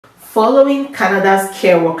Following Canada's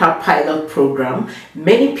Care Worker Pilot Program,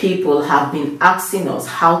 many people have been asking us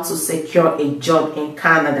how to secure a job in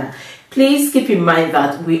Canada. Please keep in mind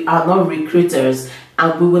that we are not recruiters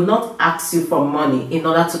and we will not ask you for money in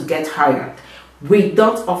order to get hired. We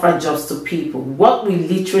don't offer jobs to people. What we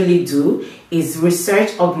literally do is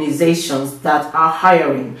research organizations that are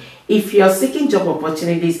hiring. If you're seeking job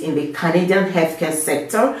opportunities in the Canadian healthcare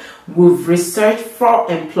sector, we've researched 4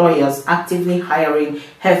 employers actively hiring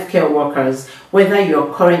healthcare workers. Whether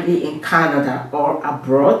you're currently in Canada or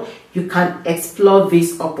abroad, you can explore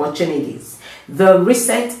these opportunities. The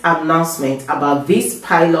recent announcement about this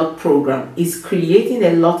pilot program is creating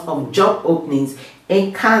a lot of job openings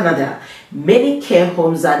in Canada. Many care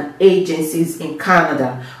homes and agencies in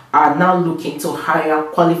Canada are now looking to hire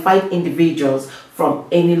qualified individuals from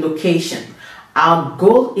any location. Our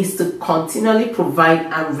goal is to continually provide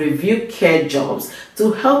and review care jobs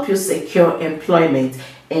to help you secure employment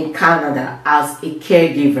in Canada as a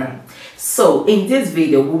caregiver. So in this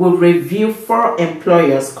video, we will review 4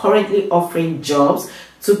 employers currently offering jobs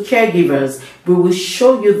to caregivers. We will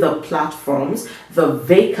show you the platforms, the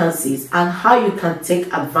vacancies, and how you can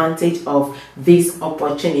take advantage of this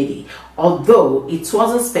opportunity. Although it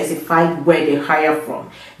wasn't specified where they hire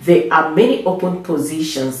from, there are many open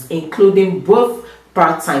positions, including both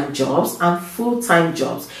part-time jobs and full-time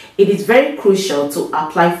jobs. It is very crucial to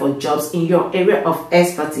apply for jobs in your area of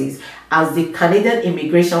expertise, as the Canadian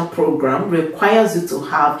immigration program requires you to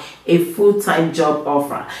have a full-time job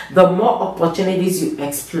offer. The more opportunities you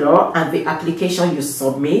explore and the application you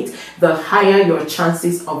submit, the higher your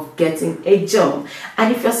chances of getting a job.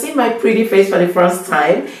 And if you're seeing my pretty face for the first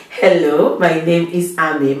time, hello, my name is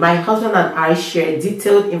Ammy. My husband and I share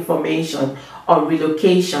detailed information on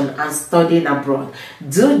relocation and studying abroad.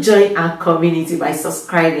 Do join our community by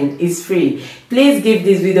subscribing. It's free. Please give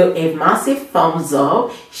this video a massive thumbs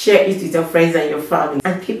up, share it with your friends and your family,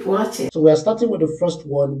 and keep watching. So we are starting with the first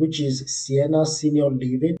one, which is Sienna Senior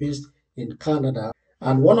Living, based in Canada.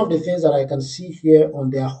 And one of the things that I can see here on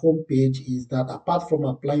their homepage is that apart from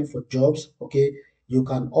applying for jobs, okay, you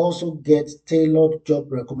can also get tailored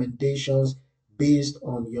job recommendations based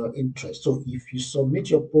on your interest. So if you submit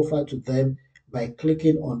your profile to them by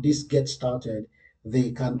clicking on this Get Started,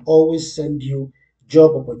 they can always send you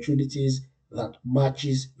job opportunities that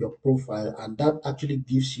matches your profile, and that actually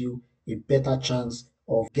gives you a better chance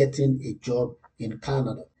of getting a job in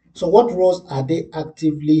Canada. So what roles are they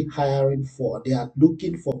actively hiring for? They are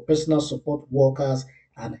looking for personal support workers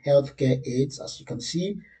and healthcare aides, as you can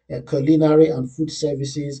see, culinary and food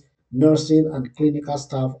services, nursing and clinical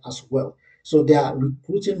staff as well. So they are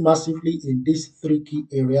recruiting massively in these 3 key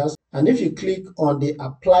areas. And if you click on the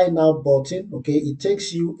Apply Now button, okay, it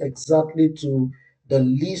takes you exactly to the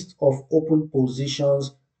list of open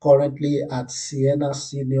positions currently at Sienna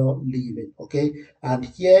Senior Living, okay. And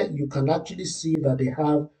here you can actually see that they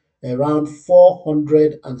have around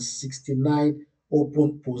 469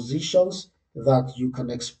 open positions that you can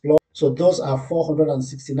explore. So those are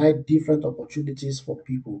 469 different opportunities for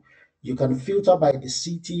people. You can filter by the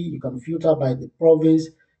city, you can filter by the province,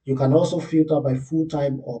 you can also filter by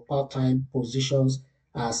full-time or part-time positions,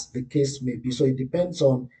 as the case may be. So it depends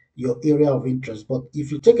on your area of interest. But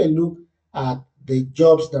if you take a look at the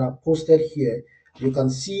jobs that are posted here, you can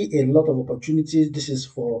see a lot of opportunities. This is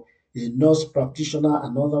for a nurse practitioner,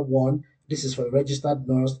 another one. This is for a registered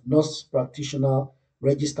nurse, nurse practitioner,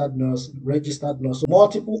 registered nurse, registered nurse. So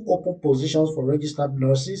multiple open positions for registered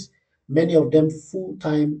nurses, many of them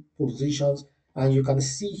full-time positions. And you can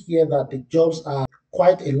see here that the jobs are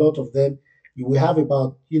quite a lot of them. You will have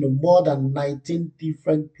about, more than 19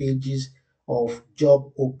 different pages of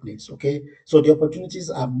job openings, okay. So the opportunities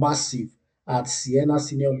are massive at Sienna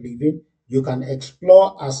Senior Living. You can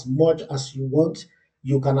explore as much as you want.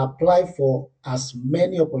 You can apply for as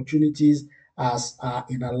many opportunities as are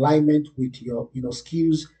in alignment with your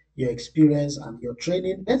skills, your experience, and your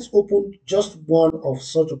training. Let's open just one of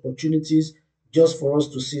such opportunities just for us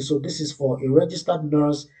to see. So this is for a registered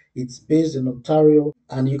nurse. It's based in Ontario,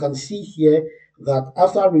 and you can see here that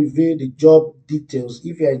after reviewing the job details,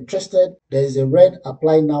 if you're interested, there is a red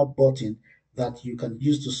Apply Now button that you can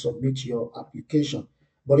use to submit your application.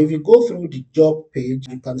 But if you go through the job page,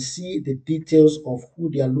 you can see the details of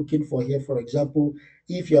who they are looking for here. For example,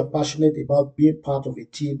 if you're passionate about being part of a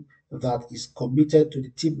team that is committed to the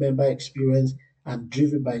team member experience and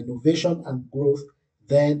driven by innovation and growth,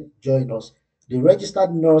 then join us. The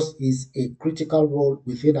registered nurse is a critical role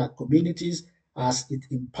within our communities, as it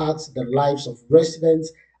impacts the lives of residents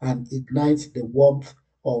and ignites the warmth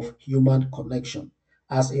of human connection.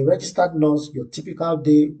 As a registered nurse, your typical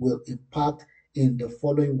day will impact in the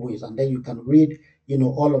following ways, and then you can read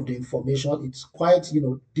all of the information. It's quite,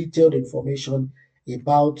 detailed information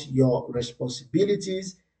about your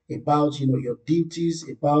responsibilities, about, your duties,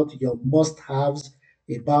 about your must-haves,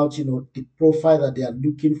 about, the profile that they are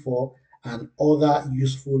looking for, and other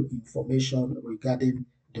useful information regarding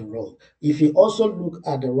the role. If you also look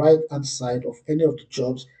at the right-hand side of any of the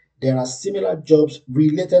jobs, there are similar jobs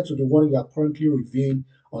related to the one you are currently reviewing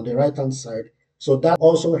on the right-hand side. So that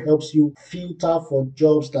also helps you filter for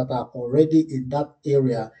jobs that are already in that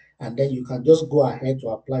area, and then you can just go ahead to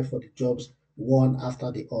apply for the jobs one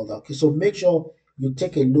after the other. Okay, so make sure you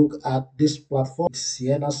take a look at this platform,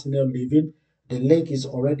 Sienna Senior Living. The link is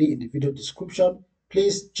already in the video description.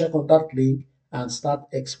 Please check on that link and start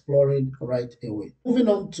exploring right away. Moving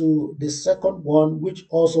on to the second one, which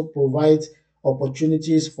also provides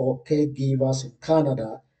opportunities for caregivers in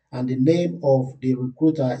Canada, and the name of the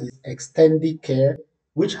recruiter is Extended Care,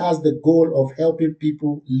 which has the goal of helping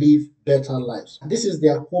people live better lives. This is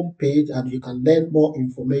their homepage, and you can learn more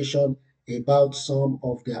information about some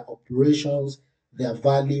of their operations, their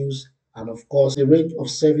values, and of course the range of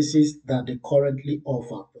services that they currently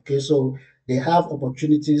offer. Okay, so they have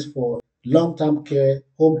opportunities for long-term care,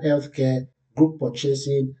 home health care, group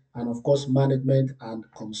purchasing, and of course management and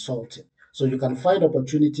consulting. So you can find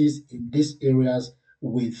opportunities in these areas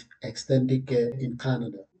with Extended Care in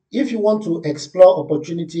Canada. If you want to explore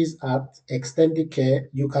opportunities at Extended Care,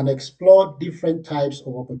 you can explore different types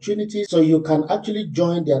of opportunities. So you can actually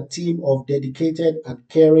join their team of dedicated and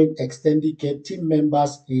caring Extended Care team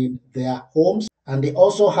members in their homes. And they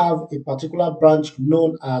also have a particular branch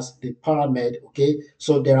known as the Paramed. Okay,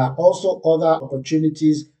 so there are also other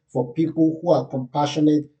opportunities for people who are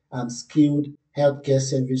compassionate and skilled healthcare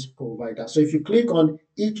service providers. So if you click on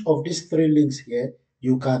each of these three links here,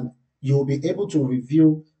 you'll be able to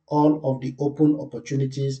review all of the open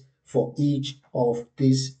opportunities for each of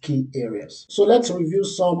these key areas. So let's review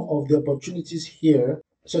some of the opportunities here.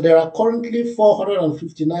 So there are currently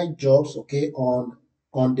 459 jobs, okay,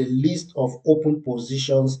 on the list of open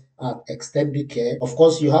positions at Extended Care. Of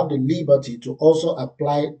course, you have the liberty to also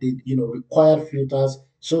apply the required filters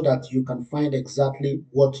so that you can find exactly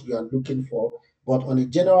what you are looking for. But on a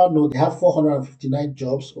general note, they have 459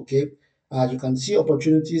 jobs, okay. You can see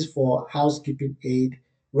opportunities for housekeeping aide,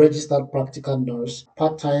 registered practical nurse,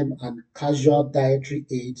 part-time and casual dietary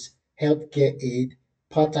aides, healthcare aide,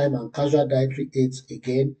 part-time and casual dietary aides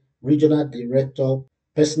again, regional director,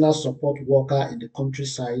 personal support worker in the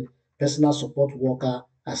countryside, personal support worker,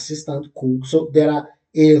 assistant cook. So there are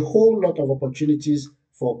a whole lot of opportunities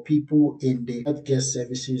for people in the healthcare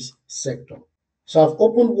services sector. So I've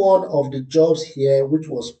opened one of the jobs here, which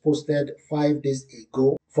was posted 5 days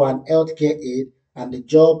ago for an healthcare aide, and the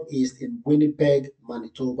job is in Winnipeg,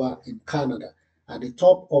 Manitoba in Canada. At the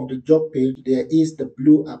top of the job page, there is the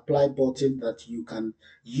blue apply button that you can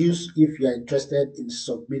use if you are interested in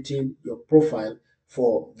submitting your profile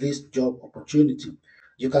for this job opportunity.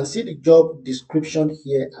 You can see the job description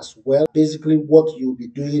here as well. Basically, what you'll be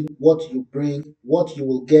doing, what you bring, what you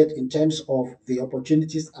will get in terms of the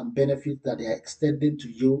opportunities and benefits that they are extending to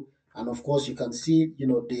you. And of course, you can see,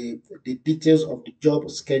 the details of the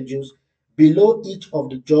job schedules. Below each of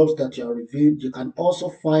the jobs that you are reviewing, you can also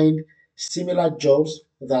find similar jobs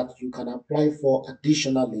that you can apply for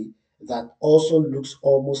additionally that also looks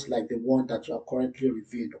almost like the one that you are currently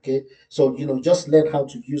reviewing. Okay, so just learn how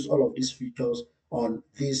to use all of these features on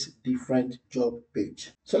this different job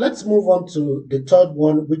page. So let's move on to the third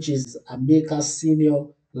one, which is Amica Senior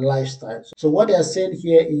Lifestyle. So what they are saying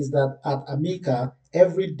here is that at Amica,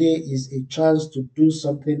 every day is a chance to do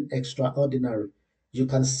something extraordinary. You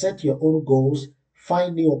can set your own goals,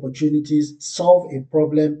 find new opportunities, solve a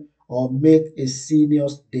problem, or make a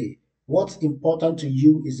senior's day. What's important to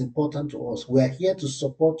you is important to us. We're here to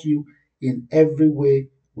support you in every way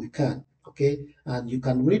we can. Okay, and you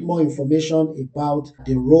can read more information about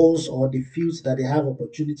the roles or the fields that they have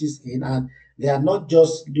opportunities in, and they are not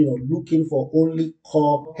just looking for only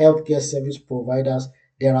core healthcare service providers.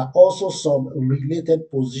 There are also some related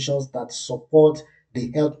positions that support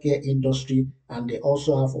the healthcare industry, and they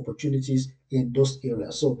also have opportunities in those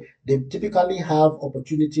areas. So they typically have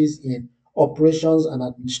opportunities in operations and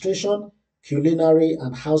administration, culinary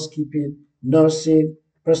and housekeeping, nursing,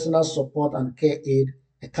 personal support and care aid,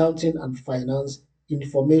 accounting and finance,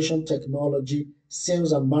 information technology,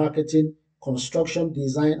 sales and marketing, construction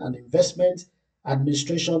design and investment,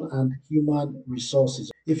 administration and human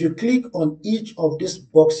resources. If you click on each of these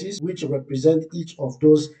boxes, which represent each of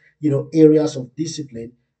those areas of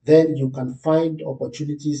discipline, then you can find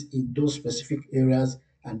opportunities in those specific areas,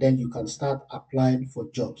 and then you can start applying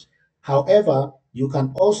for jobs. However, You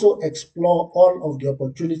can also explore all of the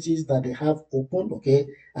opportunities that they have open, okay,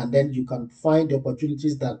 and then you can find the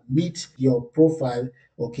opportunities that meet your profile,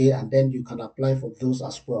 okay, and then you can apply for those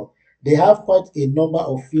as well. They have quite a number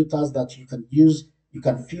of filters that you can use. You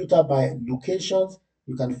can filter by locations,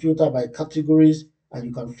 you can filter by categories, and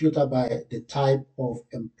you can filter by the type of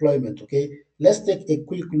employment, okay. Let's take a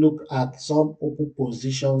quick look at some open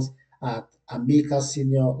positions at Amica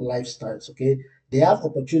Senior Lifestyles, okay. They have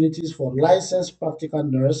opportunities for licensed practical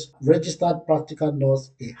nurse, registered practical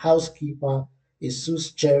nurse, a housekeeper, a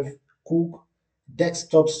sous chef, cook,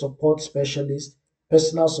 desktop support specialist,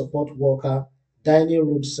 personal support worker, dining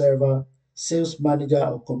room server, sales manager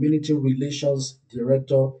or community relations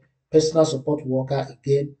director, personal support worker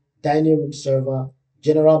again, dining room server,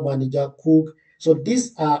 general manager, cook. So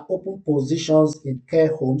these are open positions in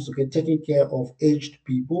care homes, okay, taking care of aged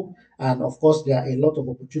people. And of course, there are a lot of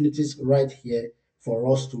opportunities right here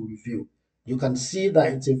for us to review. You can see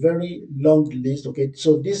that it's a very long list, okay.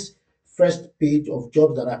 So this first page of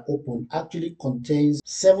jobs that are open actually contains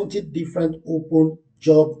 70 different open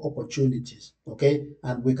job opportunities, okay,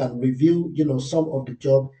 and we can review some of the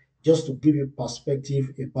job just to give you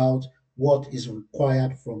perspective about what is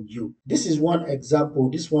required from you. This is one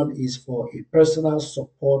example. This one is for a personal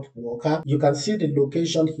support worker. You can see the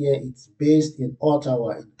location here. It's based in Ottawa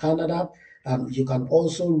in Canada, and you can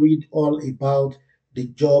also read all about the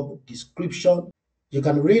job description. You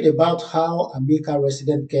can read about how Amica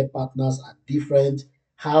resident care partners are different,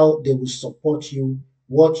 how they will support you,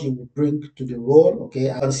 what you will bring to the role. Okay,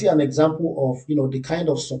 I can see an example of the kind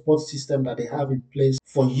of support system that they have in place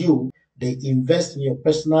for you. They invest in your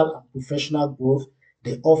personal and professional growth.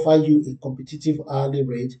 They offer you a competitive hourly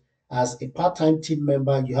rate. As a part-time team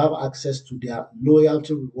member, you have access to their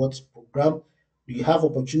loyalty rewards program. You have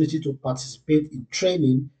opportunity to participate in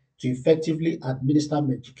training to effectively administer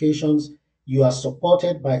medications. You are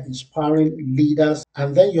supported by inspiring leaders,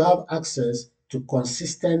 and then you have access to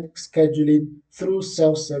consistent scheduling through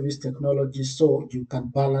self-service technology so you can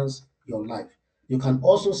balance your life. You can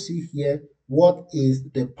also see here what is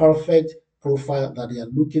the perfect profile that they are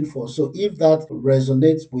looking for. So if that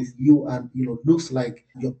resonates with you and looks like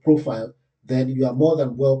your profile, then you are more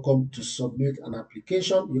than welcome to submit an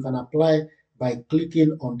application. You can apply by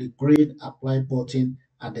clicking on the green apply button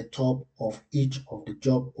at the top of each of the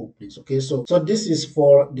job openings. Okay, so this is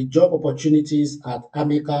for the job opportunities at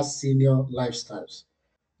Amica Senior Lifestyles.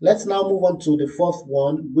 Let's now move on to the fourth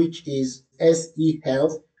one, which is SE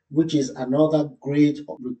Health, which is another great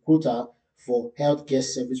recruiter for healthcare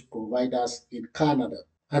service providers in Canada.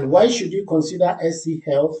 And why should you consider SE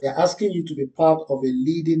Health? They're asking you to be part of a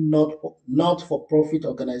leading not-for-profit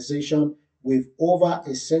organization with over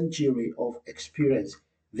a century of experience.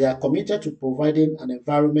 They are committed to providing an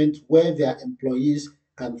environment where their employees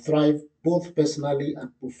can thrive both personally and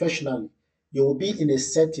professionally. You will be in a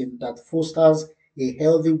setting that fosters a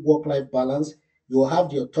healthy work-life balance. You will have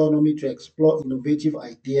the autonomy to explore innovative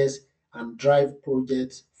ideas and drive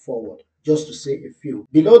projects forward. Just to say a few.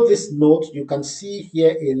 Below this note, you can see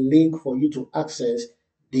here a link for you to access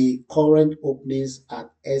the current openings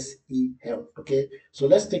at SE Health. Okay, so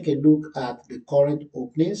let's take a look at the current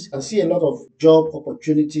openings. You can see a lot of job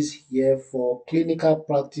opportunities here for clinical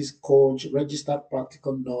practice coach, registered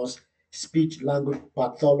practical nurse, speech language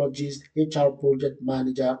pathologist, HR project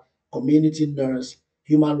manager, community nurse,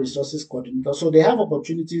 human resources coordinator. So they have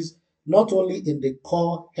opportunities not only in the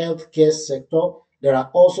core healthcare sector, there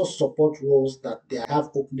are also support roles that they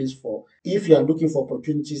have openings for. If you are looking for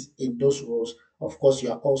opportunities in those roles, of course,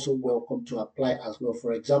 you are also welcome to apply as well.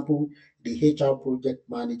 For example, the HR project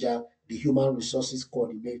manager, the human resources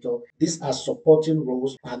coordinator. These are supporting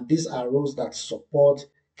roles, and these are roles that support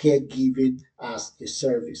caregiving as a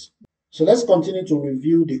service. So let's continue to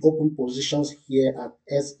review the open positions here at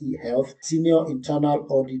SE Health. Senior Internal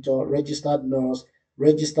Auditor, Registered Nurse,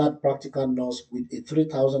 Registered Practical Nurse with a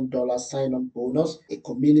 $3,000 sign-on bonus, a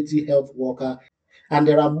community health worker, and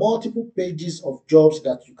there are multiple pages of jobs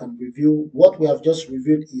that you can review. What we have just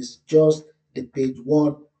reviewed is just the page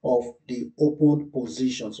one of the open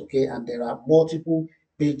positions, okay? And there are multiple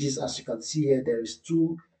pages, as you can see here. There is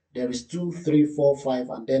two, three, four, five,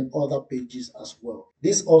 and then other pages as well.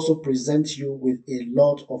 This also presents you with a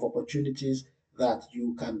lot of opportunities that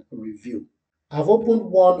you can review. I've opened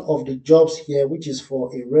one of the jobs here, which is for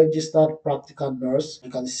a registered practical nurse. You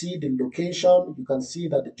can see the location. You can see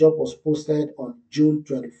that the job was posted on June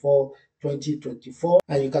 24, 2024.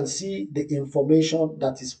 And you can see the information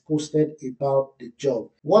that is posted about the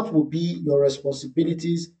job. What will be your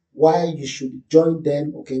responsibilities? Why you should join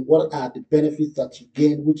them? Okay, what are the benefits that you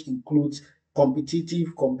gain, which includes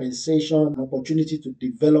competitive compensation, opportunity to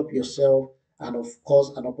develop yourself, and of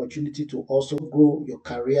course an opportunity to also grow your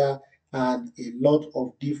career and a lot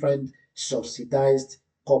of different subsidized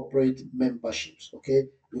corporate memberships. Okay,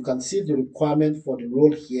 you can see the requirement for the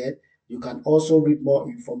role here. You can also read more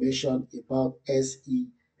information about SE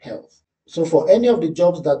Health. So for any of the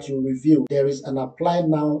jobs that you review, there is an apply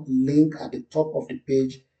now link at the top of the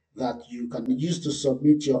page that you can use to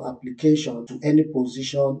submit your application to any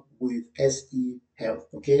position with SE Health.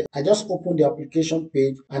 Okay, I just opened the application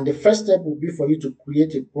page, and the first step will be for you to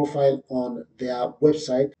create a profile on their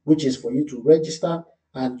website, which is for you to register,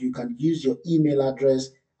 and you can use your email address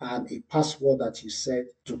and a password that you set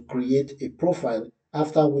to create a profile,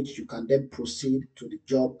 after which you can then proceed to the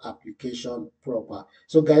job application proper.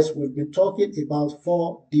 So guys, we've been talking about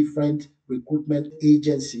 4 different recruitment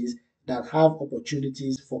agencies that have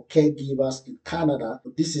opportunities for caregivers in Canada.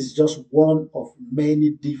 This is just one of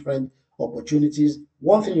many different opportunities.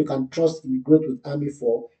 One thing you can trust Immigrate with Ammy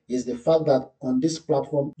for is the fact that on this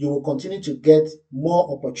platform, you will continue to get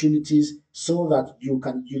more opportunities so that you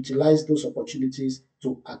can utilize those opportunities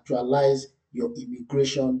to actualize your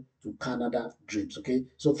immigration to Canada dreams. Okay,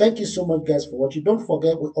 so thank you so much, guys, for watching. Don't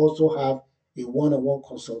forget, we also have a one-on-one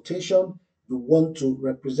consultation. You want to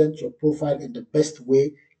represent your profile in the best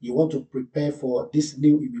way. You want to prepare for this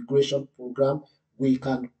new immigration program. We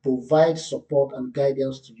can provide support and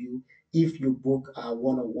guidance to you if you book our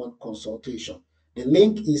one-on-one consultation. The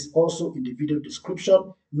link is also in the video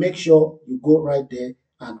description. Make sure you go right there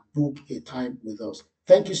and book a time with us.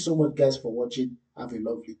 Thank you so much, guys, for watching. Have a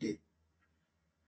lovely day.